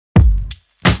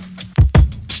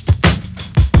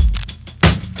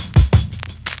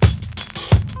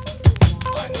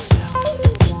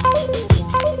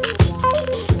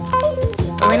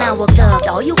I woke up,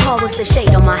 all you call was the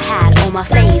shade on my hat, on my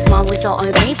face. My whistle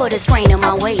on me for the strain on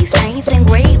my waist. Chains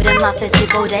engraved in my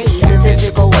physical days, in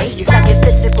physical ways. I get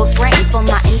physical strength for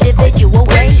my individual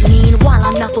weight. Meanwhile,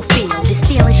 I'm not fulfilled. This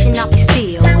feeling should not be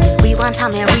still. Rewind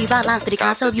time and rewrite lines for the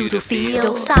concept you to feel.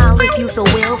 Docile if you so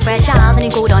will, fragile then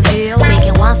you go downhill.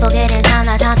 Making one forgetting time,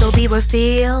 not time to be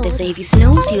refilled. They say if you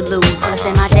snooze, you lose. So I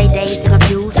spend my days, you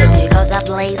confused. It's because I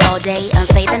blaze all day,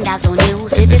 unfaith and that's on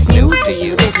news. If it's new to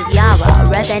you, this is Yarah,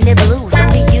 red and the blues.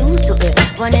 Don't be used to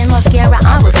it. Running mascara,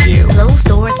 I refuse. Closed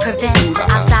doors prevent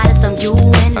outsiders from you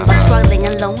in. But struggling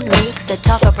alone makes it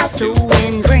tougher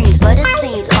pursuing dreams. But it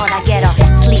seems all I get are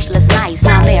sleepless nights,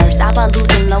 nightmares about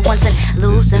losing loved ones and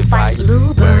losing fights.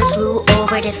 Bluebird flew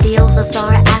over the fields of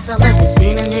sorrow as I left the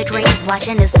scene in the dreams.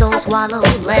 Watching the soul swallow,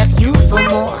 left you for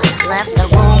more. Left the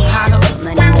room hollow,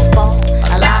 many will fall,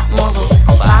 a lot more will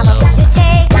follow. You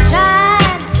take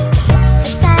drugs to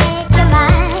save your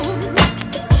mind.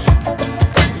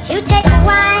 You take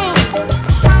wine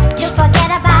to forget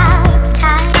about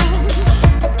time.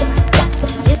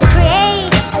 You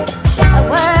create a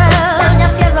world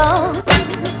of your own,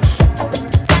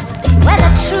 where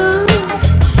the truth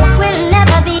will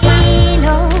never be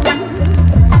known.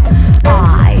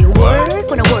 I work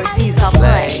when the word sees how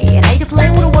play, and I hate to play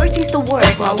when the word sees to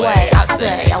work my way. I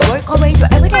say I work already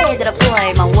through every day that I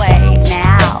play my way.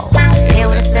 Now, hear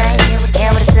what I say, hear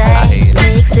what I say.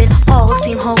 Makes it all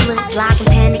seem hopeless, like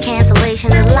impending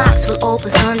cancellation. The locks will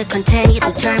open, under continued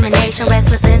determination.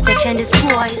 Restless infection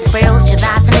destroys, spiritual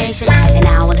vaccination, and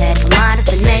I will head for my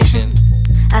destination.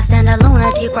 I stand alone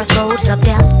at the crossroads of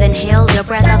death. Inhale the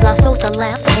breath of lost souls that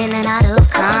left in and out of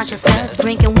consciousness.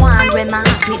 Drinking wine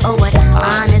reminds me of what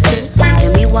honest is,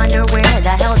 making me wonder where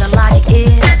the hell the logic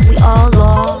is. We all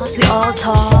lost, we all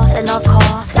tossed and lost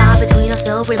cause. Fight between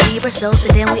ourselves, relieve ourselves,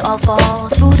 and then we all fall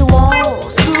through the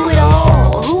walls, through it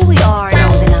all. Who we are, no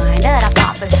denying that I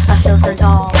fought for ourselves and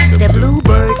all. The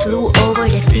bluebird flew over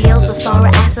the fields of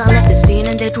sorrow after I left the scene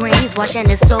in the dreams. Watching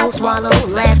the soul swallow,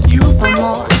 left you for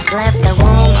more. Left the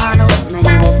room hollow,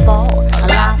 many will fall, a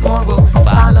lot more will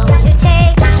follow. You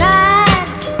take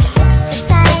drugs to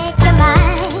save your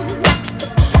mind.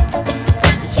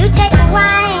 You take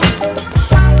wine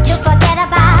to forget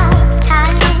about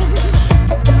time.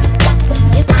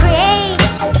 You create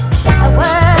a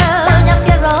world of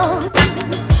your own,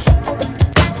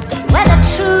 where the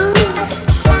truth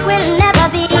will never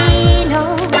be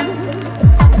known.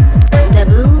 The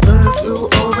bluebird flew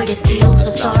over the fields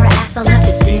of sorrow as I left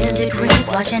the scene in the dreams.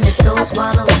 Watching the soul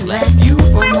swallow, left you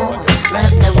for more.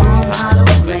 Left the room hollow,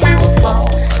 many will fall,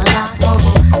 a lot more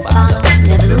will follow.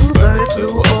 The bluebird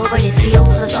flew over the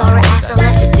fields of sorrow after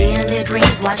left the scene in their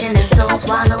dreams. Watching the soul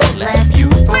swallow, left you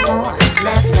for more.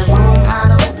 Left the room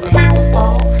hollow, many will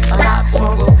fall, a lot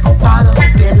more will follow.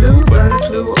 The bluebird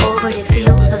flew over the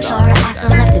fields of sorrow after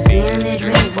left the scene in their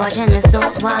dreams. Watching the soul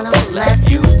swallow, left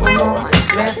you for more.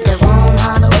 Left the room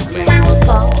hollow, many will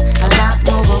fall, a lot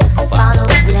more will follow.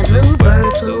 The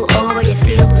bluebird flew over the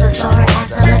fields of sorrow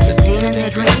after left the scene in their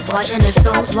dreams. Watching the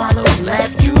soul swallow,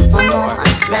 left you for more.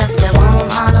 Left the room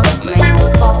hollow, many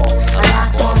will fall.